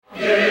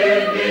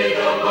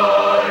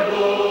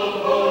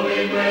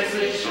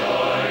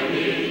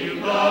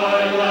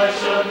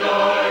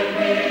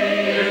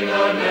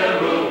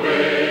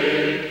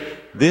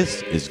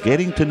This is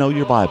Getting to Know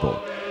Your Bible,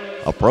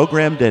 a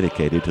program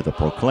dedicated to the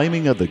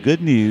proclaiming of the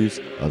good news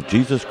of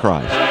Jesus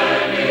Christ.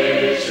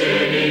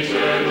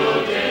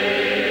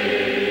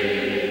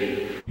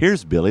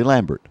 Here's Billy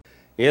Lambert.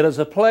 It is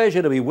a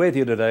pleasure to be with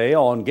you today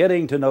on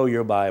Getting to Know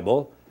Your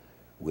Bible.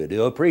 We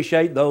do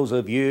appreciate those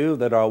of you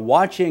that are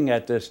watching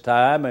at this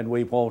time, and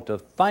we want to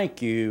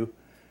thank you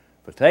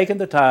for taking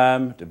the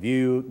time to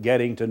view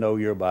Getting to Know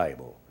Your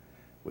Bible.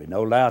 We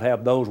no doubt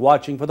have those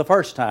watching for the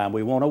first time.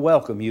 We want to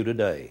welcome you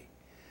today.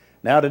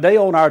 Now, today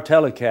on our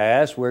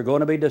telecast, we're going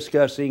to be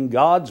discussing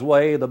God's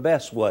way, the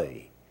best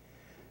way.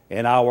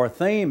 And our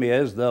theme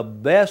is the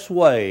best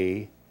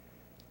way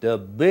to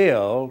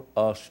build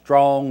a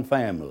strong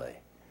family.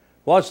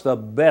 What's the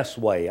best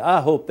way?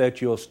 I hope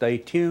that you'll stay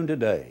tuned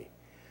today.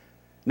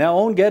 Now,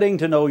 on Getting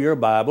to Know Your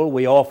Bible,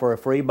 we offer a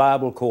free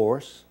Bible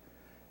course,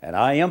 and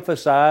I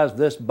emphasize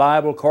this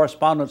Bible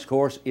correspondence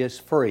course is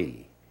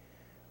free.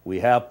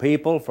 We have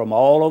people from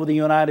all over the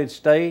United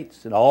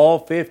States and all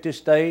 50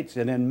 states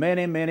and in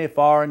many, many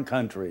foreign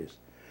countries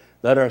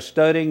that are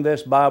studying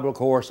this Bible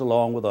course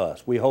along with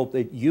us. We hope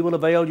that you will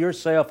avail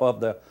yourself of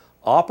the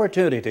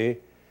opportunity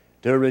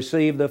to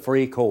receive the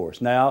free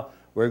course. Now,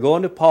 we're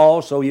going to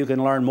pause so you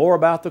can learn more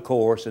about the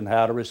course and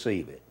how to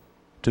receive it.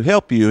 To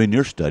help you in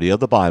your study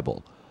of the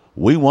Bible,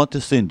 we want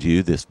to send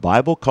you this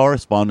Bible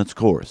correspondence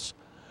course.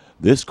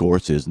 This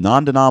course is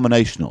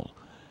non-denominational.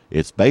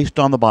 It's based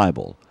on the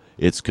Bible.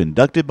 It's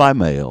conducted by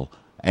mail,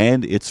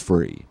 and it's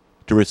free.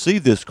 To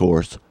receive this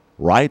course,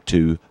 write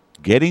to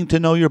Getting to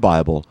Know Your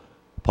Bible,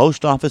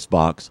 Post Office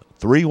Box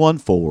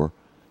 314,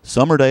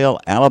 Summerdale,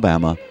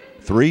 Alabama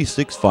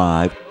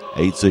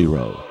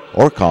 36580,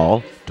 or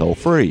call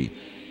toll-free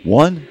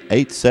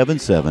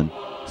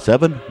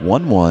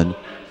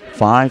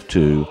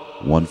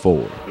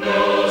 1-877-711-5214.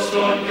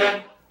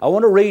 I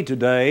want to read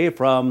today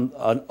from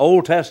an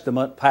Old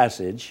Testament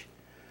passage.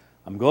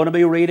 I'm going to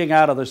be reading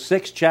out of the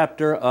 6th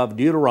chapter of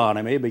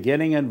Deuteronomy,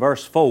 beginning in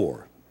verse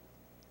 4.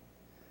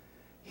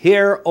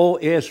 Hear, O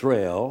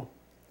Israel,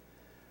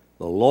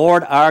 the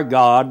Lord our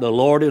God, the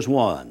Lord is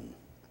one.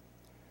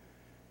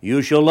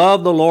 You shall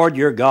love the Lord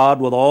your God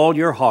with all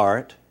your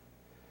heart,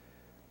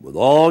 with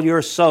all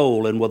your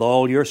soul, and with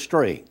all your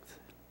strength.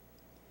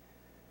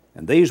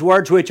 And these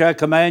words which I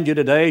command you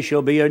today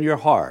shall be in your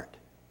heart.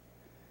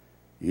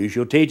 You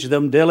shall teach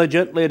them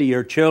diligently to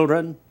your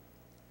children,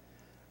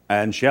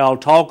 and shall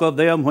talk of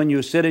them when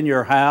you sit in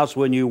your house,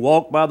 when you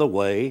walk by the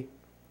way,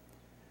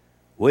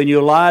 when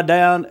you lie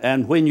down,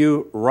 and when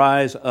you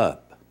rise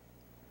up.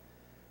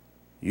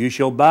 You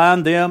shall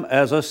bind them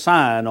as a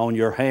sign on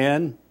your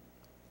hand,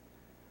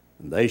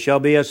 and they shall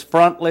be as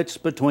frontlets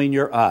between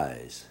your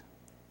eyes.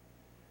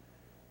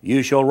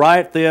 You shall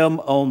write them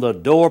on the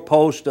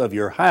doorpost of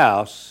your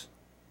house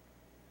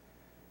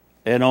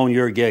and on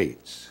your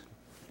gates.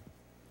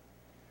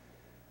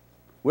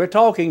 We're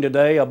talking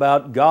today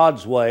about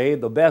God's way,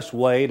 the best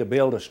way to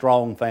build a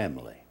strong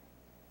family.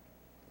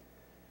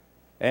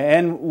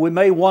 And we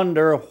may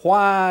wonder,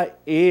 why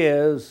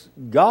is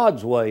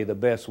God's way the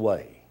best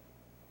way?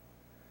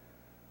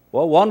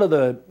 Well, one of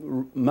the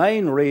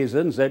main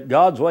reasons that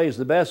God's way is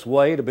the best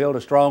way to build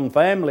a strong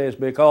family is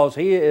because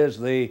He is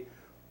the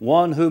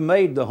one who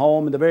made the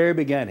home in the very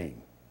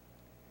beginning.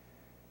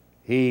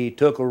 He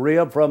took a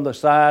rib from the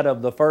side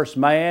of the first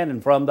man,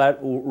 and from that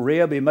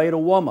rib He made a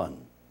woman.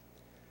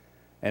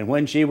 And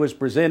when she was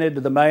presented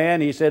to the man,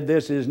 He said,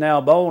 "This is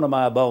now bone of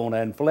my bone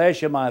and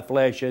flesh of my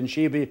flesh, and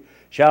she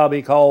shall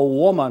be called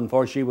woman,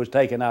 for she was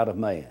taken out of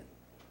man.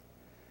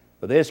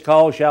 For this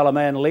cause shall a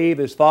man leave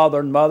his father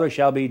and mother,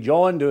 shall be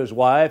joined to his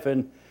wife,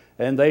 and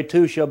they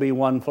two shall be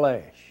one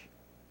flesh."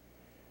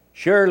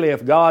 Surely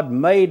if God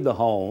made the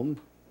home,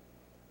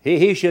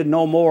 He should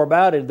know more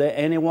about it than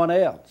anyone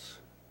else.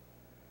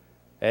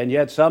 And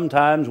yet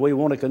sometimes we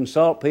want to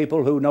consult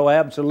people who know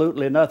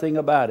absolutely nothing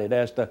about it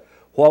as to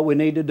what we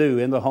need to do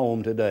in the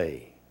home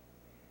today.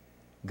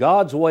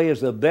 God's way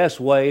is the best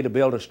way to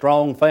build a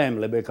strong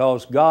family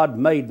because God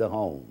made the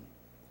home.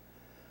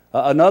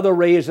 Another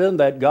reason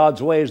that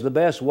God's way is the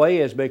best way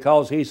is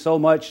because He's so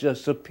much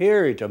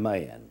superior to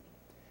man.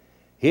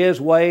 His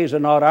ways are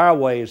not our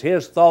ways.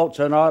 His thoughts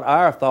are not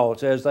our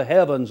thoughts. As the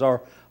heavens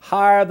are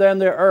higher than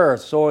the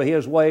earth, so are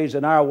His ways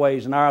and our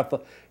ways, and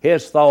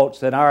His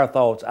thoughts than our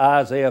thoughts.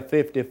 Isaiah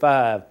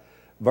 55,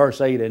 verse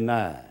 8 and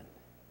 9.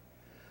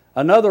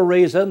 Another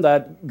reason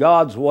that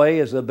God's way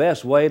is the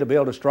best way to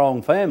build a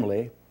strong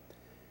family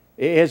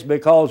is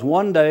because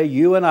one day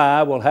you and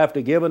I will have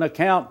to give an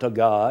account to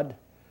God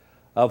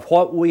of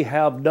what we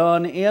have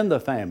done in the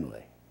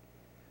family.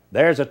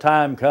 There's a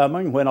time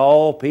coming when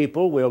all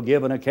people will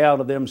give an account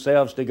of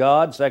themselves to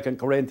God, 2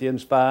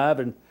 Corinthians 5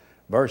 and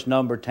verse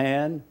number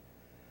 10.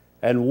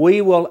 And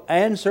we will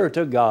answer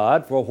to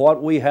God for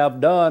what we have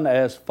done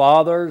as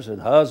fathers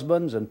and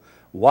husbands and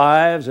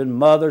wives and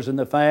mothers in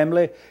the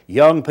family.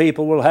 Young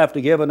people will have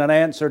to give an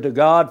answer to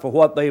God for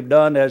what they've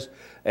done as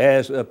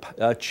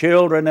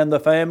children in the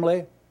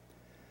family.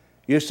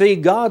 You see,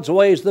 God's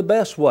way is the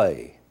best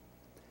way.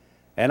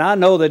 And I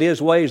know that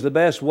His way is the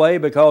best way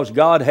because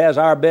God has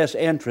our best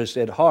interests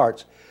at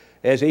heart.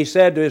 As He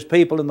said to His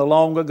people in the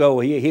long ago,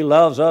 He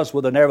loves us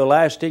with an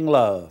everlasting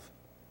love.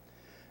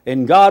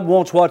 And God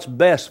wants what's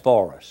best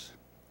for us.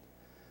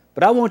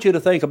 But I want you to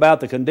think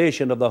about the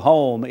condition of the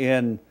home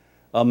in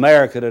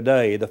America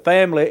today. The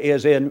family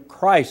is in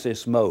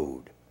crisis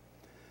mode.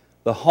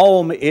 The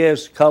home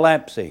is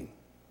collapsing.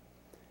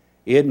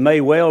 It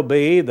may well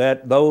be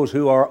that those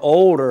who are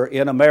older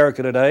in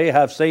America today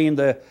have seen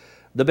the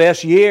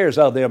best years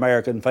of the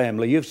American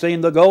family. You've seen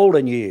the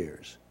golden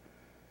years.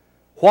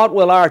 What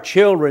will our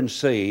children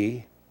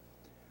see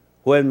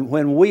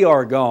when we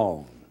are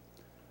gone?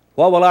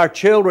 What will our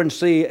children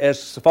see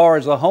as far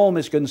as the home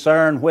is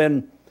concerned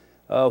when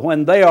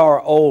they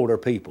are older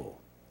people?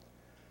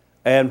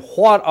 And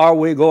what are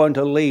we going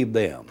to leave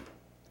them?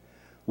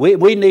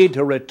 We need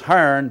to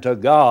return to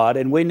God,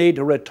 and we need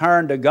to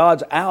return to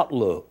God's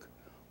outlook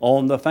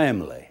on the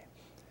family,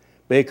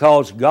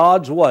 because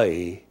God's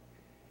way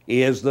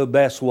is the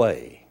best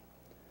way.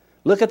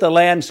 Look at the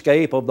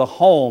landscape of the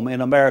home in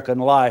American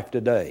life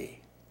today.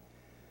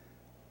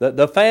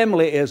 The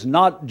family is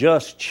not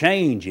just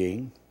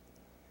changing,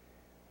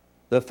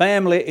 the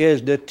family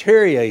is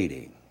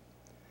deteriorating.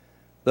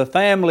 The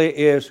family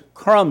is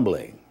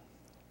crumbling.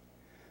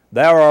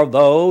 There are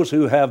those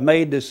who have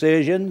made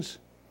decisions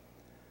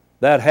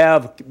that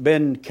have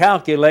been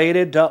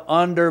calculated to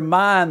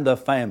undermine the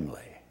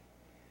family.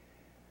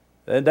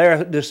 And there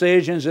are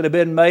decisions that have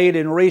been made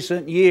in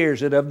recent years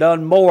that have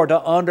done more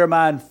to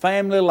undermine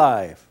family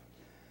life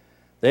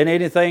than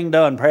anything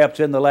done perhaps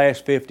in the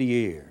last 50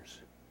 years.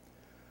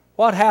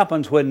 What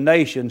happens when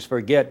nations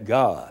forget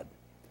God?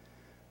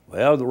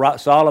 Well,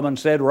 Solomon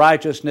said,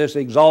 righteousness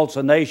exalts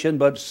a nation,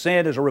 but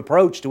sin is a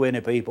reproach to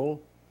any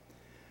people.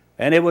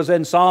 And it was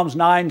in Psalms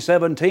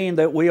 9:17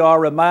 that we are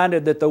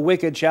reminded that the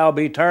wicked shall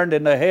be turned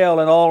into hell,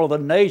 and all of the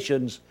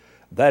nations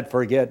that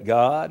forget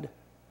God.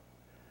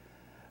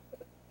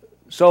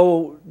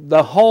 So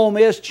the home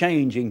is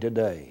changing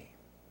today.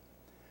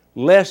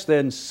 Less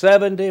than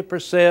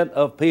 70%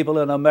 of people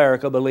in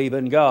America believe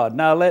in God.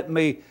 Now let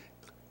me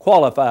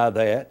qualify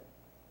that.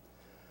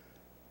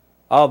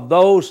 Of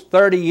those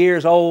 30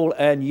 years old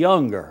and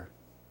younger,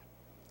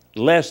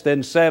 less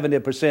than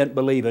 70%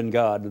 believe in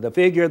God. The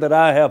figure that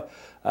I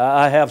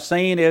have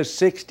seen is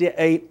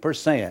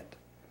 68%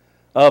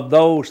 of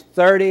those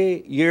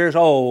 30 years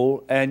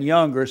old and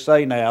younger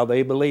say now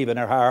they believe in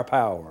a higher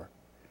power.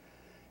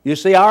 You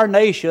see, our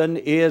nation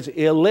is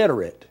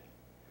illiterate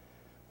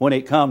when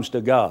it comes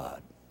to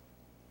God.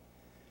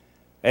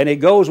 And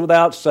it goes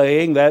without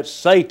saying that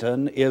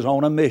Satan is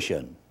on a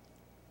mission.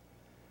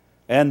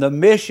 And the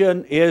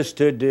mission is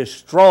to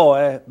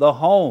destroy the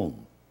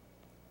home.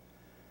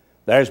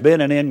 There's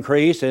been an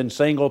increase in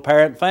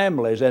single-parent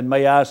families, and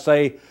may I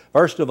say,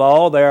 first of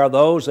all, there are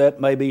those that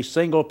may be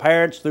single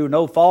parents through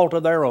no fault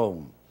of their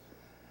own.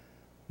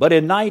 But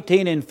in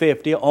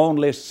 1950,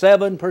 only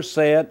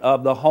 7%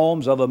 of the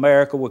homes of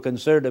America were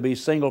considered to be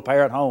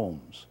single-parent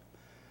homes.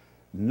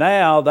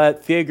 Now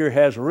that figure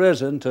has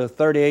risen to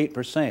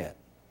 38%.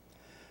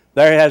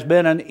 There has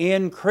been an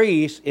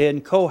increase in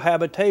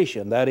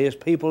cohabitation, that is,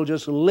 people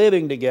just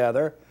living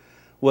together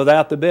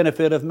without the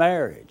benefit of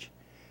marriage.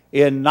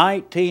 In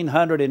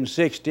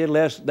 1960,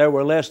 there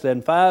were less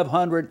than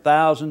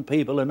 500,000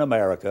 people in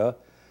America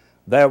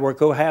that were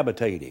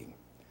cohabitating.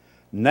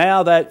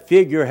 Now that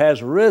figure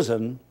has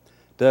risen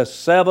to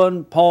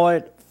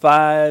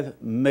 7.5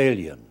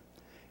 million.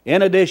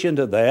 In addition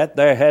to that,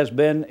 there has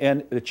been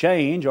a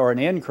change or an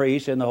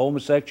increase in the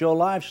homosexual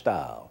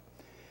lifestyle.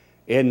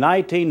 In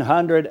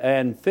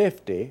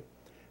 1950,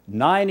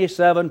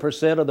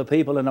 97% of the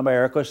people in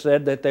America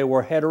said that they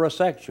were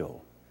heterosexual.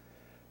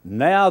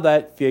 Now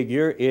that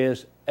figure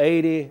is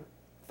 85%.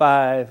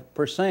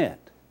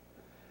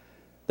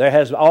 There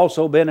has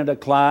also been a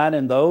decline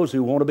in those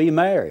who want to be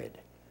married.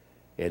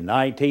 In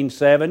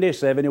 1970,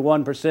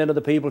 71% of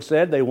the people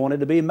said they wanted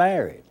to be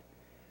married.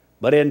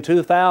 But in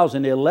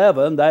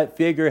 2011, that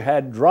figure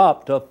had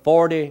dropped to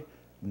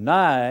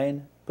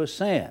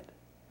 49%.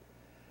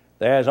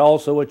 There's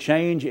also a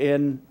change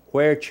in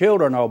where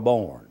children are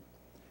born.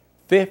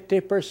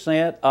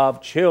 50%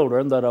 of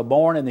children that are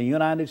born in the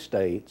United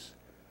States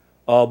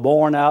are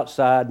born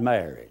outside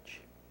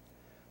marriage.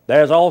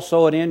 There's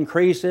also an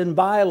increase in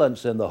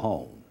violence in the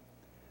home.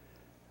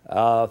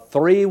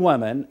 3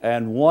 women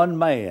and 1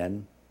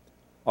 man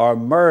are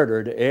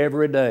murdered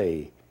every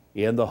day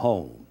in the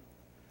home.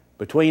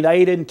 Between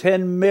 8 and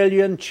 10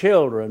 million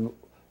children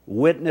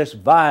witness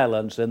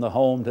violence in the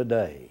home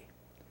today.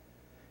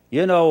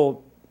 You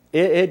know,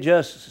 it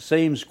just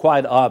seems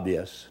quite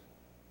obvious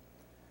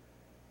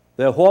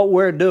that what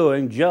we're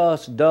doing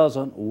just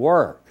doesn't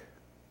work.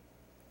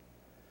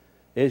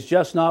 It's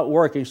just not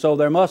working, so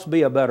there must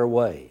be a better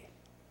way.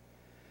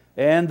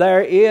 And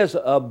there is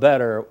a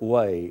better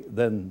way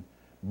than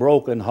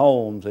broken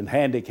homes and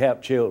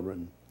handicapped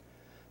children.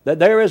 That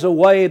there is a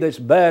way that's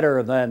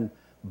better than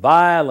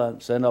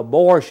violence and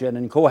abortion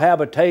and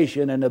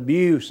cohabitation and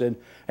abuse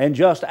and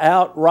just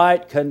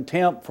outright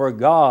contempt for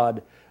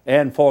God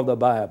and for the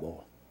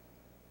Bible.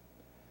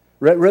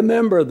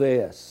 Remember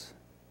this.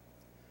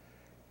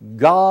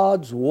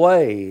 God's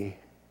way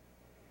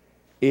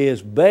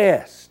is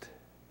best.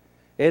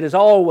 It has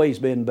always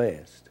been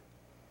best.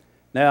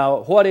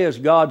 Now, what is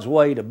God's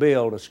way to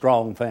build a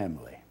strong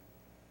family?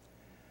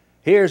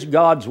 Here's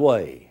God's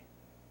way.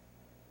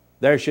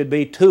 There should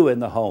be two in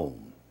the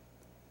home,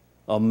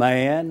 a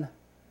man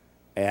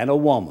and a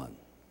woman.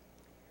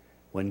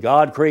 When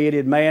God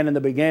created man in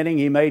the beginning,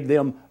 He made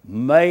them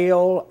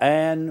male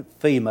and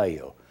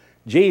female.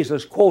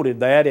 Jesus quoted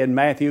that in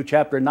Matthew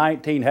chapter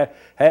 19,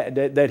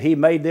 that He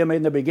made them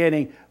in the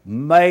beginning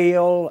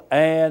male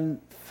and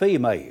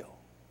female,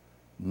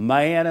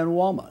 man and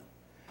woman.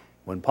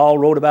 When Paul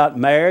wrote about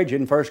marriage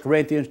in 1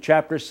 Corinthians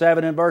chapter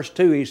 7 and verse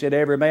 2, he said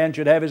every man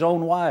should have his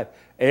own wife.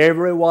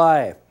 Every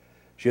wife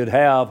should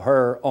have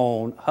her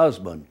own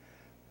husband.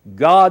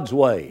 God's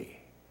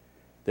way,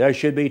 there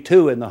should be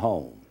two in the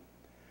home.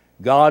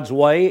 God's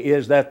way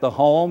is that the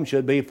home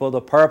should be for the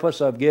purpose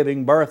of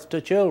giving birth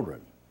to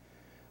children.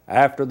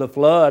 After the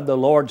flood, the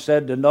Lord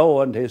said to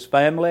Noah and his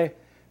family,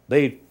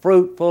 "Be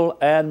fruitful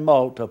and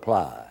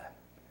multiply,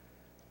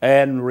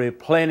 and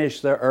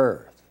replenish the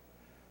earth."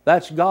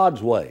 That's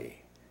God's way.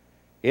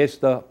 It's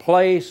the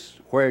place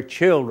where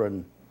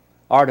children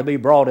are to be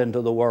brought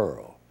into the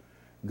world.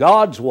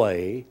 God's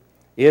way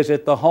is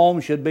that the home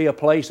should be a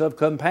place of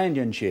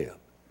companionship.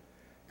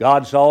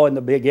 God saw in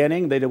the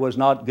beginning that it was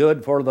not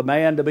good for the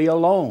man to be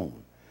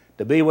alone,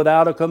 to be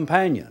without a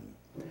companion.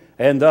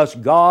 And thus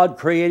God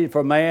created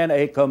for man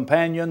a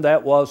companion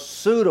that was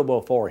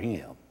suitable for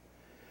him.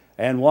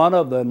 And one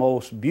of the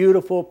most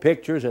beautiful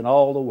pictures in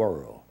all the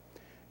world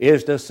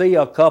is to see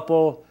a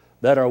couple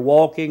that are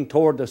walking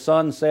toward the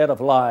sunset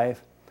of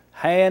life,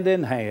 hand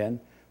in hand,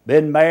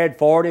 been married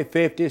 40,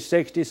 50,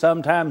 60,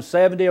 sometimes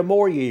 70 or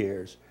more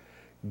years.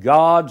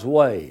 God's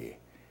way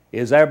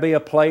is there be a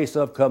place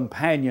of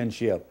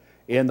companionship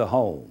in the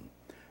home.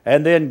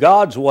 And then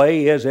God's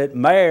way is that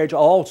marriage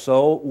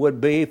also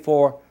would be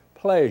for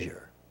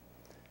pleasure.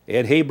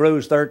 In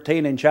Hebrews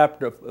 13, in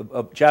chapter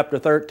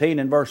 13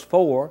 and verse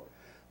 4,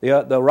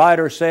 the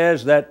writer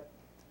says that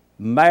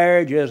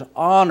marriage is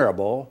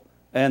honorable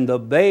and the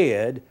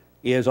bed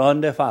is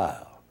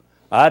undefiled.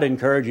 I'd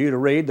encourage you to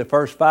read the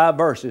first 5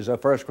 verses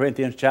of 1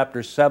 Corinthians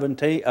chapter 7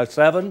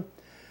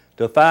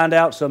 to find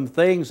out some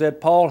things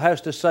that Paul has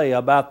to say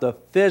about the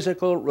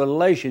physical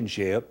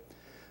relationship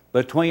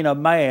between a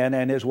man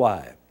and his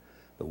wife.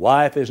 The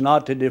wife is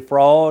not to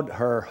defraud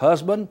her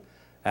husband,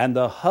 and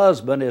the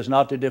husband is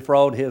not to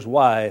defraud his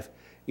wife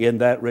in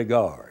that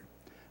regard.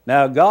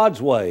 Now,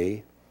 God's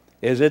way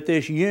is that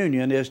this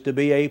union is to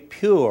be a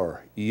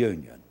pure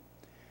union.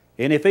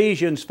 In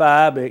Ephesians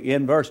 5,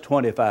 in verse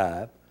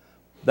 25,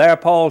 there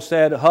Paul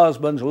said,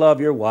 "Husbands, love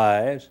your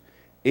wives,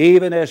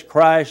 even as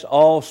Christ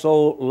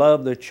also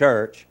loved the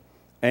church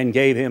and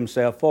gave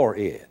himself for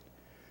it,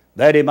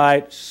 that he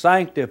might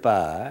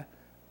sanctify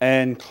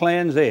and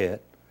cleanse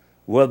it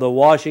with the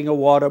washing of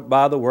water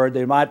by the word, that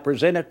he might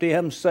present it to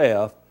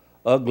himself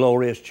a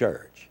glorious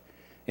church."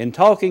 In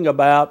talking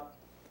about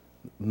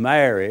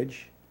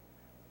marriage,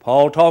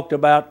 Paul talked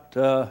about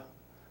a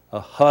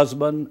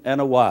husband and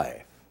a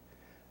wife.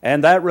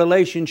 And that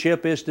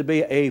relationship is to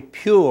be a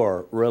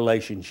pure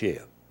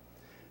relationship.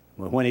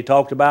 When he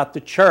talked about the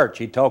church,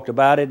 he talked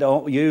about it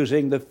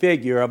using the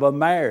figure of a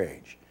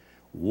marriage.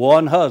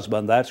 One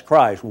husband, that's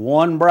Christ.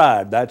 One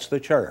bride, that's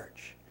the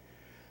church.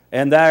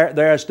 And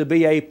there is to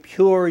be a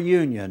pure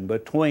union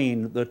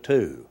between the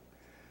two.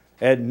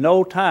 At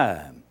no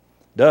time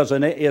is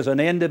an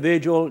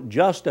individual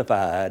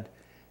justified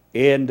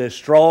in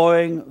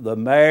destroying the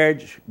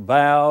marriage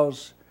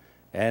vows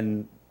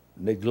and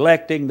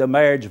neglecting the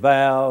marriage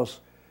vows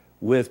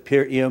with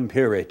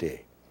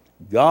impurity.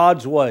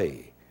 God's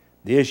way,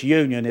 this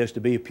union is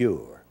to be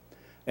pure.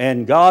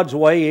 And God's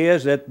way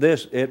is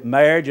that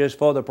marriage is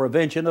for the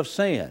prevention of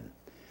sin.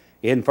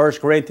 In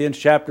 1 Corinthians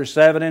chapter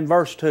 7 and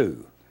verse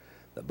 2,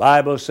 the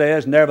Bible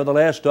says,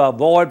 "Nevertheless, to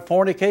avoid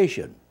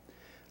fornication,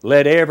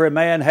 let every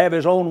man have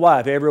his own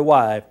wife, every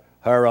wife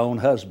her own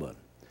husband."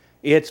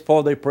 It's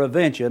for the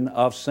prevention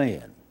of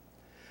sin.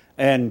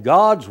 And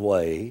God's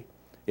way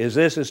is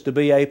this is to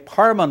be a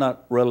permanent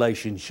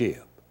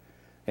relationship.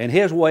 And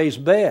His way's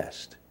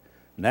best.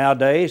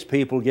 Nowadays,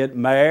 people get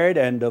married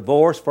and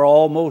divorced for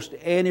almost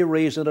any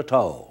reason at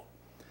all.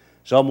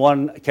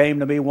 Someone came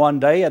to me one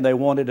day and they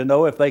wanted to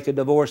know if they could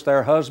divorce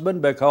their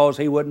husband because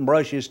he wouldn't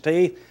brush his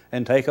teeth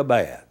and take a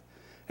bath.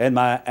 And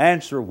my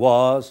answer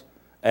was,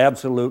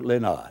 absolutely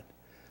not.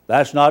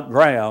 That's not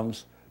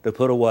grounds to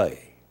put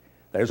away.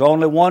 There's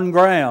only one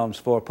grounds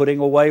for putting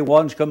away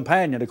one's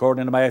companion,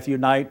 according to Matthew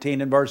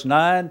 19 and verse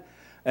 9,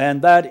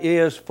 and that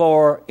is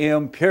for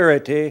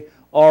impurity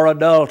or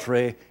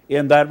adultery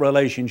in that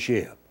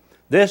relationship.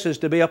 This is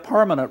to be a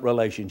permanent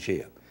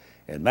relationship.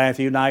 In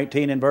Matthew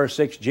 19 and verse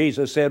 6,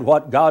 Jesus said,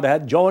 "What God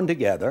hath joined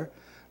together,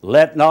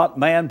 let not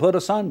man put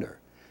asunder."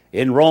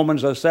 In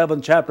Romans the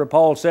 7th chapter,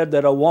 Paul said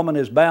that a woman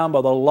is bound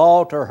by the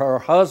law to her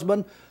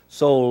husband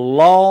so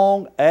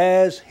long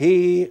as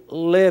he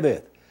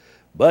liveth.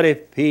 But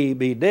if he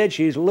be dead,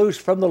 she's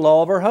loosed from the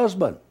law of her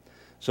husband.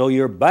 So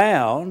you're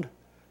bound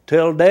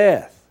till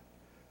death.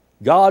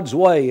 God's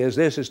way is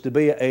this is to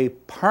be a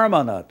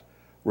permanent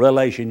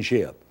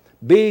relationship.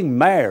 Being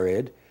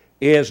married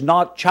is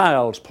not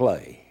child's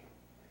play.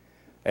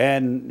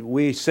 And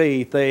we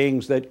see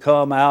things that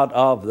come out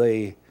of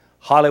the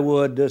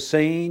Hollywood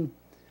scene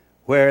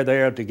where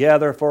they're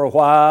together for a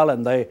while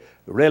and they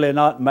really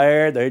not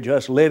married, they're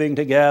just living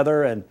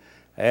together, and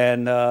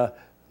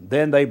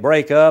then they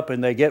break up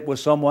and they get with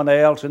someone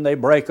else, and they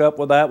break up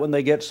with that when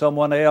they get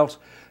someone else.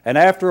 And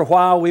after a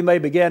while we may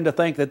begin to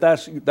think that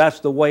that's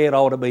the way it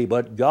ought to be,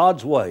 but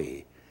God's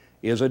way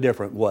is a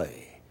different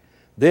way.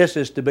 This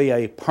is to be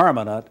a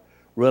permanent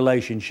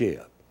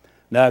relationship.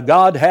 Now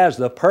God has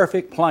the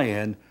perfect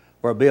plan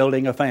for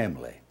building a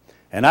family.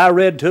 And I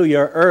read to you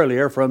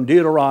earlier from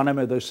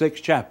Deuteronomy, the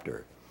 6th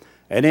chapter.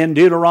 And in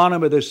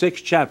Deuteronomy, the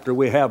 6th chapter,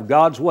 we have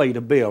God's way to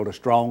build a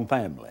strong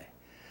family.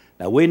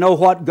 Now we know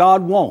what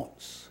God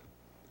wants,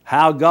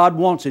 how God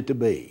wants it to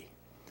be.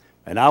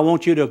 And I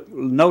want you to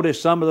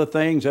notice some of the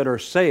things that are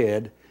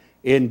said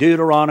in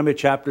Deuteronomy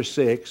chapter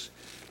 6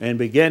 and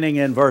beginning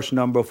in verse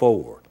number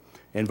 4.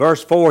 In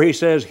verse 4 he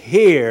says,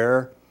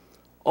 "Hear,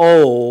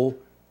 O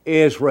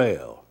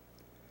Israel."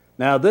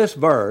 Now this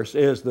verse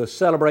is the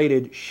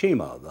celebrated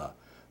Shema,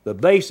 the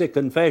basic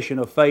confession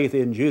of faith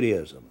in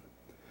Judaism.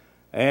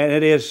 And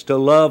it is to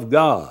love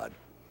God.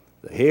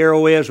 Hear,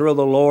 O Israel,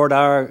 the Lord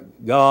our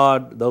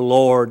God, the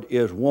Lord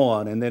is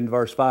one. And then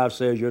verse 5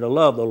 says you're to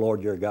love the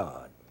Lord your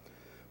God.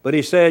 But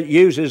he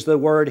uses the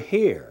word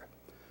hear.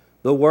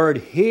 The word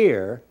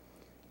hear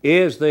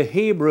is the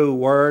Hebrew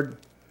word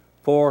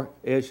for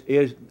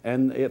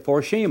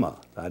Shema.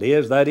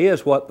 That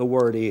is what the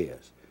word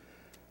is.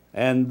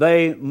 And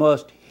they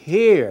must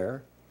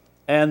hear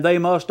and they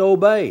must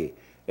obey.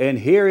 And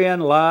herein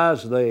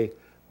lies the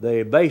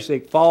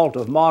basic fault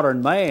of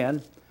modern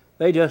man.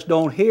 They just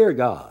don't hear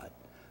God.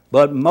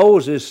 But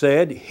Moses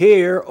said,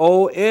 "Hear,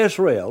 O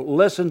Israel."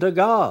 Listen to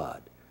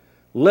God.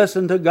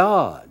 Listen to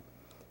God.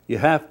 You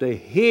have to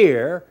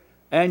hear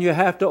and you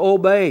have to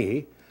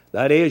obey.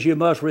 That is, you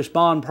must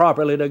respond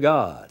properly to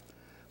God.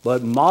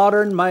 But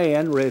modern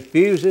man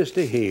refuses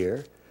to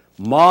hear.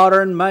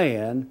 Modern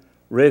man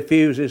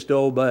refuses to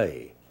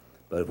obey.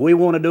 But if we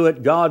want to do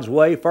it God's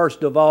way,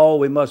 first of all,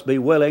 we must be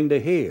willing to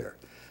hear.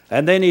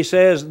 And then he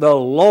says, "The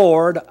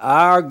Lord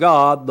our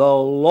God, the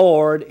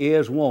Lord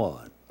is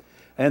one."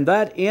 And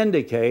that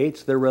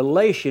indicates the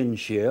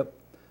relationship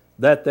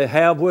that they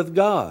have with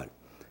God.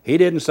 He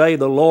didn't say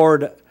the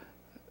Lord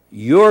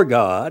your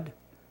God,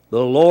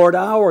 the Lord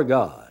our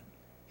God.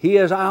 He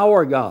is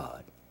our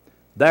God.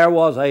 There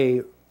was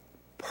a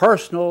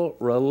personal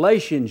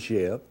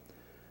relationship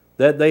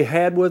that they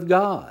had with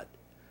God.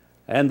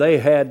 And He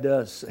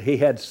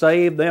had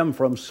saved them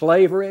from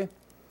slavery.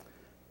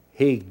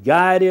 He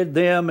guided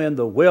them in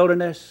the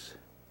wilderness.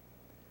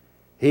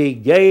 He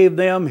gave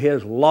them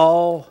His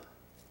law.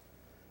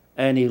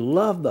 And He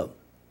loved them.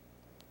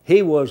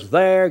 He was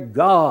their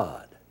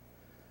God.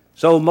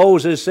 So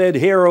Moses said,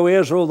 "Hear, O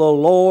Israel, the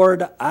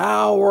Lord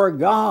our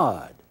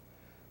God."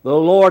 The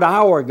Lord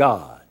our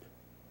God.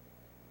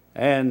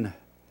 And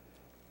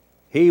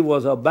He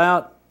was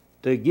about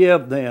to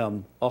give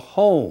them a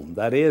home.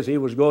 That is, He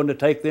was going to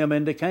take them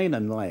into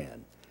Canaan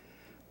land.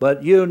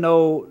 But you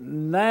know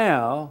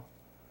now,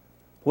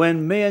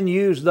 when men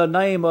use the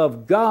name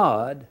of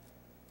God,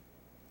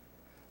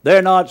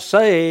 they're not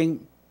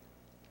saying,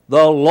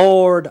 "The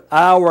Lord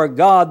our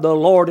God, the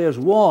Lord is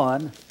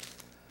one,"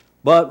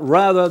 but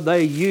rather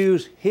they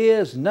use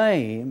His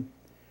name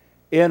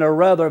in a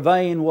rather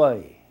vain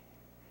way.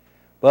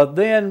 But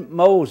then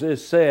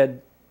Moses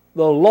said,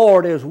 "The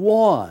Lord is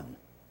one."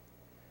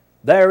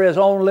 There is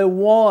only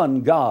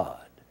one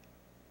God.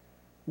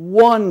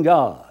 One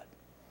God.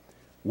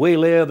 We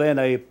live in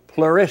a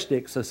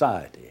pluralistic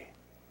society.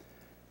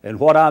 And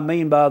what I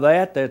mean by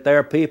that there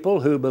are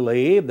people who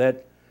believe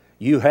that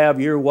you have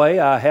your way,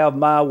 I have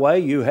my way,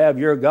 you have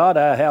your God,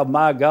 I have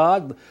my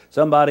God,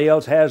 somebody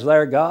else has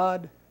their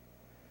God.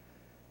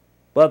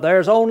 But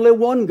there's only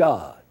one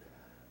God.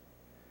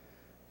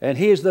 And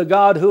He's the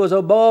God who is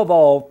above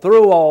all,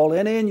 through all,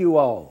 and in you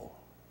all.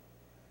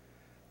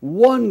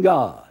 One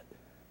God.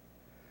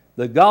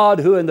 The God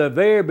who in the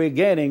very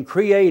beginning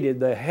created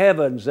the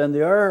heavens and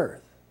the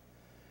earth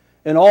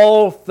and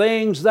all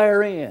things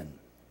therein.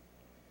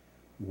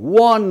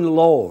 One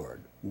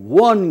Lord,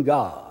 one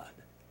God.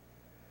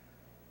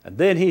 And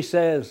then He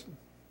says,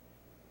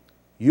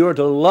 you're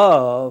to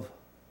love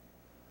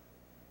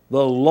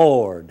the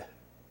Lord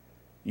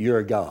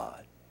your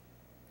God.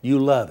 You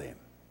love Him.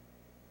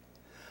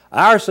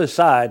 Our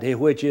society,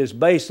 which is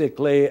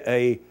basically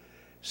a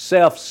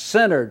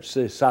self-centered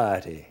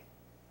society,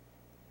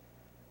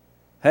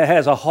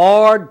 has a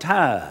hard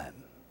time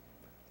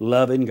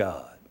loving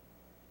God.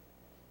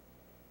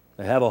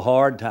 They have a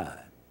hard time.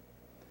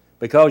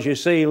 Because you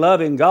see,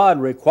 loving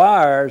God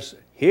requires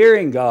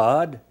hearing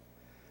God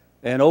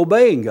and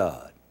obeying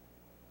God.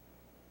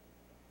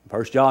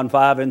 1 John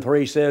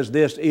 5:3 says,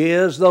 "This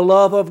is the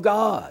love of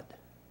God,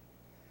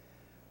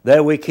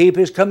 that we keep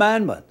His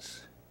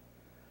commandments."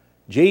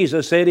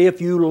 Jesus said, "If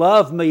you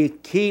love me,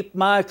 keep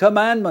my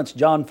commandments,"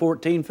 John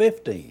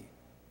 14:15.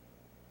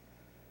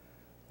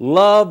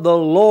 Love the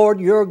Lord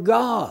your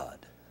God.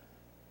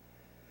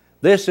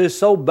 This is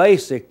so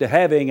basic to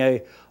having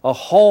a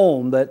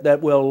home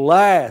that will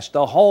last,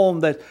 a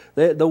home that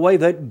the way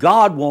that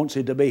God wants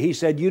it to be. He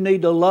said you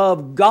need to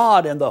love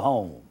God in the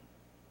home.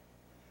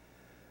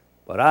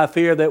 But I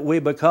fear that we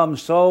become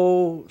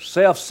so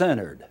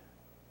self-centered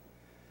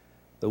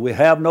that we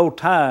have no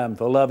time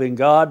for loving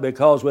God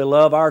because we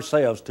love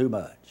ourselves too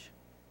much.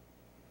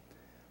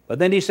 But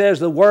then he says,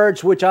 the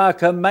words which I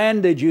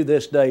commanded you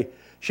this day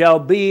shall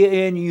be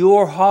in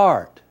your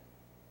heart,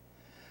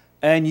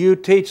 and you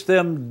teach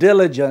them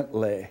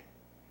diligently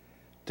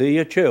to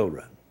your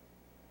children.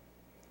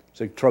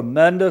 It's a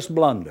tremendous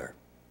blunder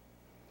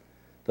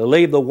to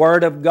leave the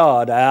Word of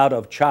God out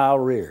of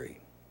child rearing.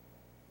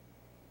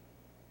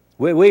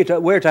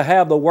 We're to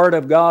have the Word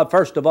of God,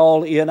 first of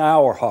all, in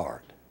our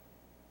heart.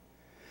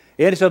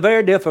 It's a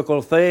very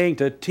difficult thing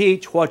to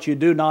teach what you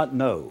do not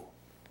know.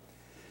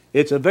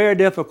 It's a very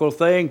difficult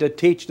thing to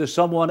teach to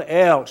someone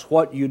else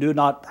what you do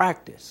not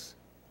practice.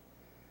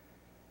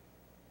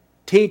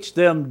 Teach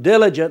them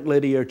diligently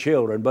to your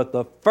children, but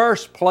the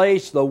first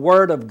place the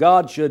Word of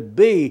God should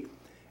be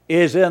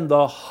is in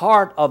the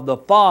heart of the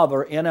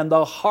father and in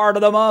the heart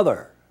of the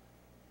mother.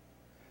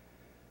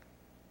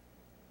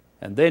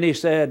 And then he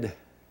said,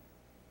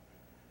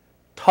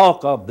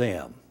 talk of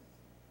them.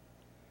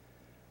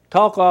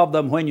 Talk of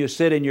them when you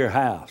sit in your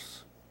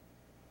house,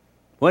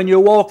 when you're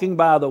walking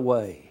by the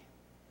way.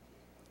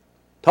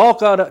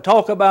 Talk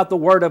about the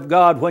Word of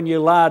God when you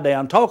lie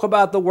down. Talk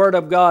about the Word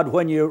of God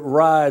when you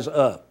rise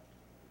up.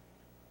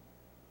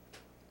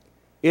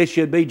 It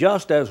should be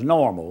just as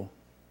normal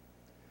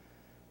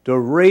to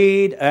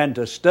read and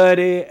to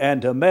study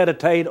and to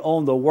meditate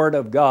on the Word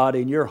of God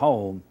in your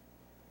home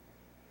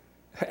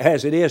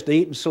as it is to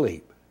eat and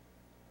sleep.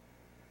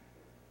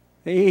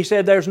 He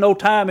said there's no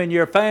time in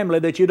your family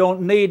that you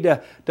don't need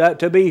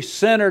to be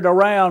centered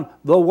around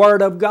the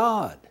Word of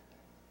God.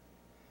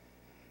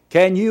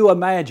 Can you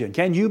imagine?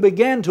 Can you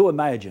begin to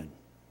imagine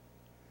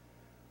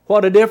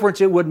what a difference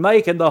it would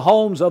make in the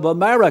homes of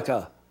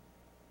America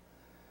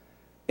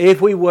if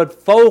we would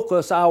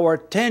focus our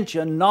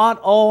attention not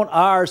on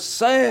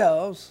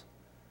ourselves,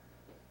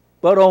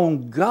 but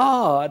on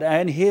God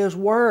and His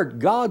Word.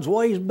 God's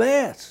way is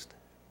best.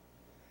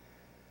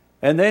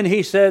 And then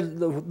he said,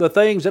 the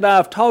things that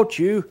I've taught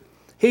you,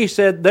 he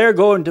said they're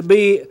going to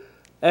be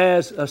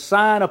as a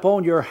sign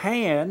upon your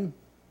hand,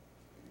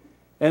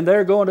 and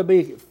they're going to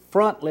be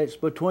frontlets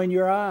between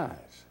your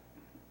eyes.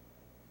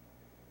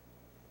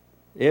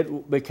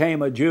 It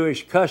became a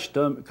Jewish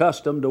custom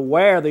to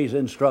wear these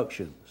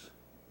instructions.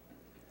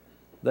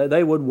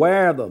 They would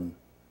wear them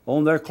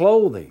on their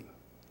clothing.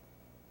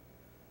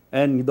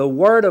 And the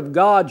Word of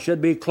God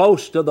should be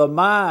close to the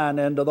mind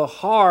and to the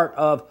heart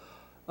of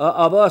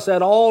us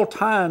at all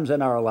times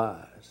in our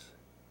lives.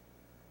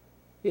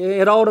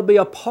 It ought to be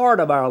a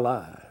part of our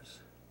lives.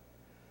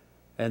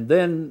 And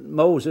then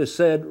Moses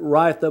said,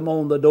 write them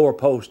on the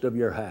doorpost of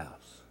your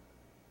house.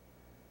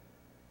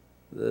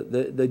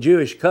 The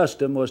Jewish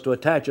custom was to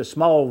attach a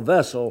small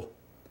vessel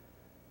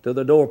to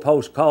the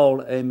doorpost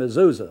called a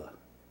mezuzah.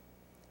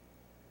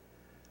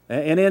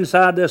 And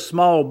inside this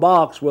small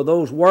box were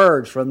those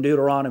words from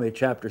Deuteronomy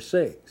chapter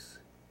 6.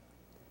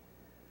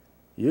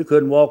 You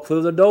couldn't walk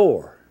through the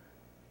door,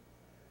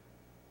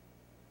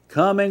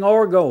 coming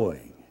or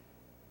going,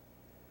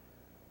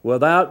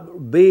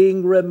 without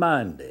being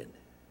reminded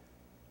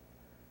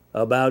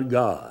about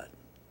God.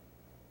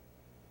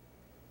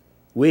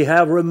 We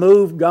have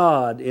removed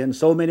God in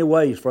so many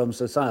ways from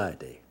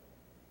society.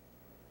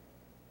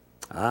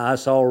 I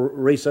saw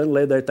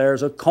recently that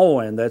there's a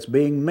coin that's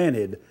being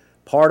minted,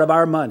 part of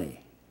our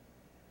money.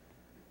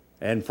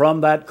 And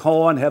from that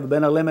coin have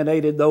been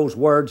eliminated those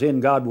words,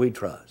 in God we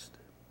trust.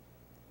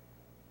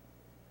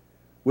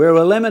 We're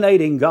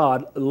eliminating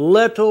God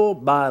little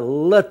by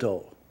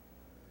little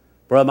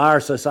from our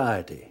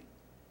society.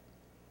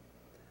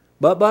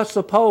 But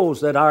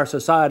suppose that our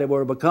society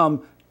were to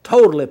become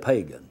totally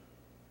pagan.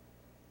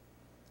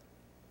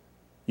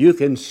 You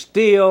can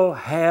still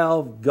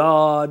have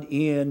God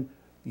in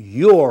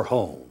your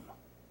home.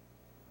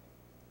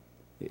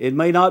 It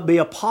may not be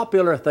a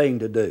popular thing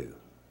to do,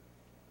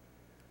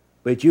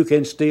 but you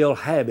can still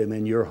have Him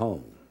in your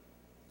home.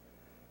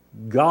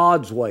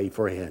 God's way,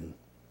 friend,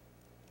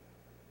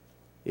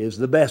 is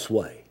the best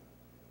way.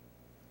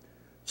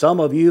 Some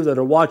of you that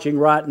are watching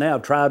right now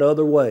tried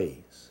other ways.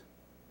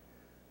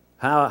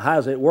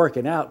 How's it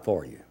working out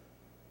for you?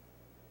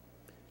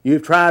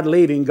 You've tried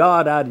leaving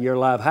God out of your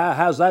life.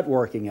 How's that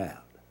working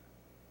out?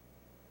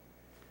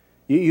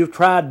 You've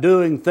tried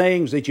doing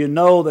things that you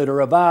know that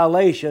are a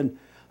violation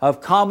of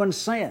common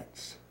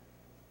sense.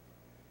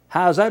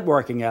 How's that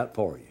working out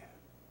for you?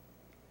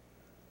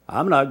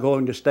 I'm not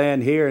going to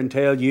stand here and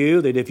tell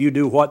you that if you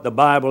do what the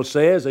Bible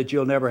says that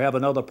you'll never have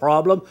another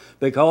problem,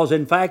 because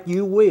in fact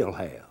you will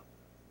have.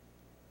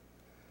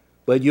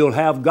 But you'll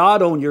have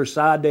God on your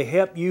side to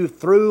help you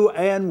through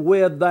and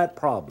with that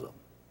problem.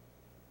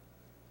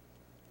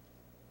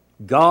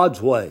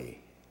 God's way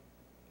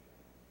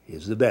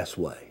is the best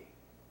way.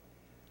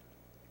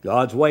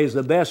 God's way is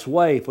the best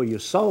way for your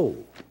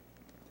soul.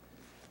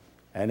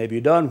 And have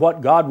you done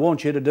what God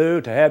wants you to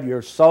do to have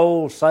your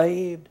soul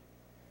saved?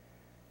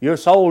 Your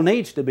soul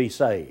needs to be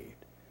saved.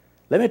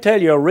 Let me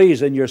tell you a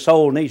reason your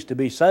soul needs to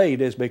be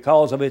saved is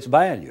because of its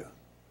value.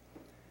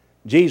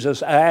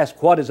 Jesus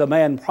asked, what is a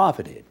man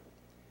profited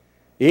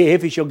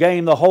if he shall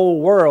gain the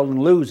whole world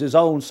and lose his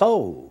own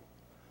soul?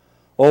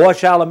 Or what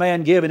shall a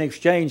man give in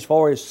exchange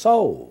for his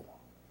soul?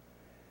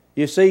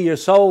 You see, your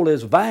soul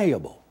is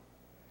valuable.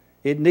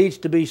 It needs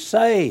to be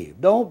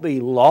saved. Don't be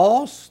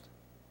lost.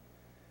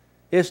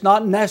 It's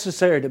not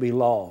necessary to be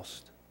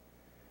lost,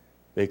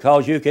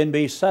 because you can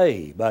be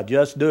saved by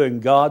just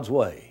doing God's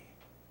way.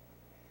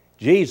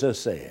 Jesus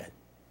said,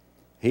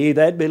 he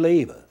that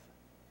believeth,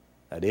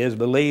 that is,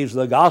 believes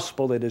the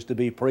gospel that is to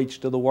be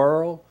preached to the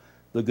world,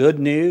 the good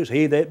news,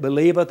 he that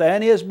believeth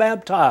and is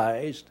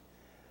baptized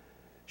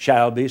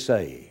shall be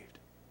saved.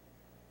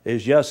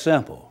 It's just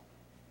simple.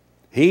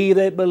 He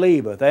that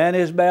believeth and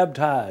is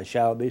baptized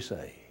shall be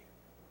saved.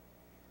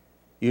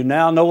 You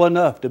now know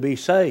enough to be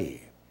saved.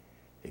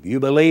 If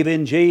you believe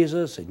in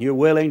Jesus and you're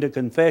willing to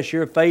confess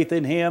your faith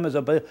in Him as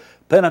a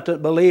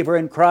penitent believer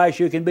in Christ,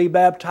 you can be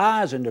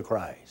baptized into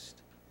Christ.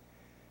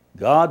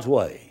 God's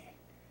way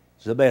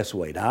is the best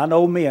way. Now, I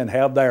know men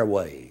have their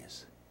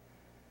ways,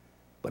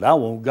 but I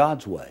want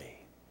God's way.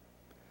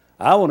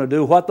 I want to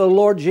do what the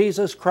Lord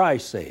Jesus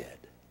Christ said,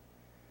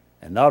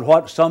 and not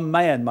what some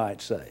man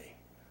might say.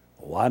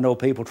 Oh, I know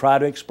people try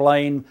to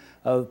explain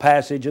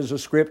passages of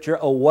Scripture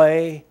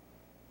away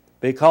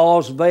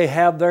because they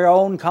have their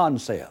own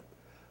concept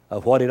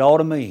of what it ought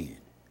to mean.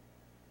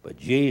 But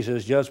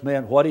Jesus just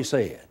meant what He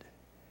said.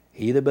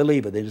 He that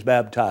believeth and is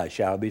baptized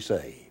shall be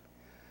saved.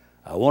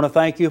 I want to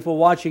thank you for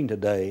watching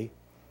today,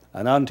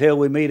 and until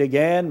we meet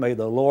again, may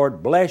the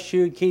Lord bless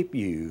you and keep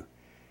you,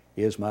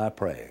 is my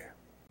prayer.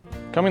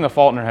 Coming to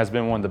Faulkner has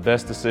been one of the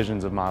best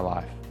decisions of my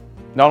life.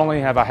 Not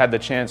only have I had the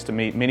chance to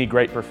meet many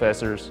great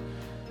professors,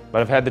 but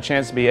I've had the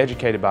chance to be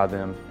educated by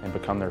them and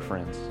become their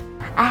friends.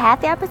 I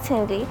had the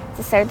opportunity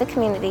to serve the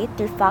community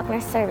through Faulkner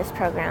service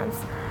programs.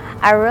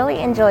 I really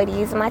enjoyed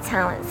using my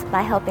talents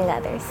by helping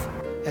others.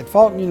 At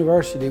Faulkner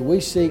University, we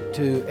seek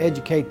to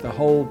educate the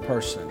whole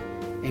person,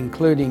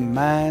 including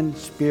mind,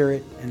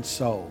 spirit, and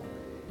soul.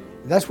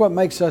 That's what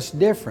makes us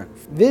different.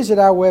 Visit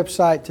our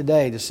website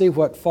today to see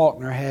what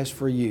Faulkner has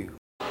for you.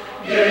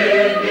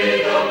 Give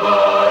me the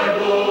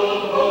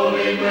Bible,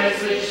 holy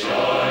message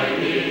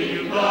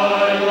shining,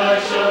 thy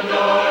light shall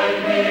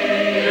guide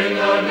me in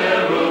the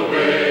narrow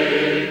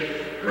way.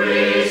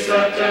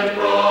 Precept and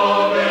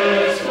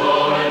promise,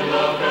 my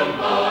love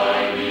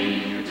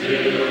combining,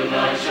 till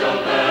night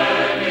shall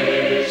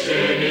vanish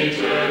in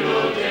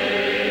eternal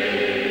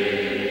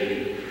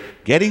day.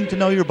 Getting to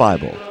Know Your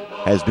Bible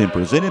has been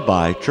presented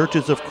by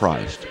Churches of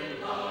Christ.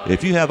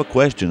 If you have a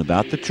question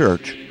about the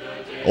church,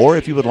 or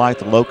if you would like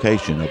the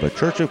location of a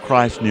Church of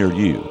Christ near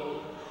you,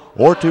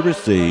 or to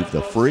receive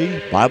the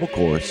free Bible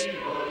course,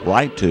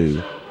 write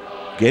to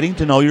Getting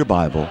to Know Your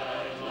Bible,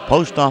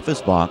 Post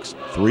Office Box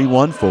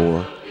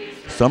 314,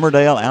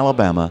 Summerdale,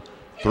 Alabama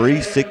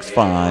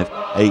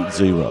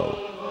 36580,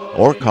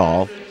 or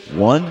call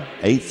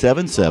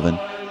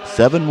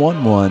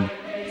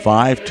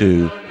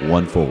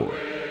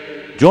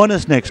 1-877-711-5214. Join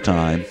us next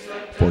time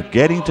for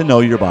Getting to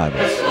Know Your Bible.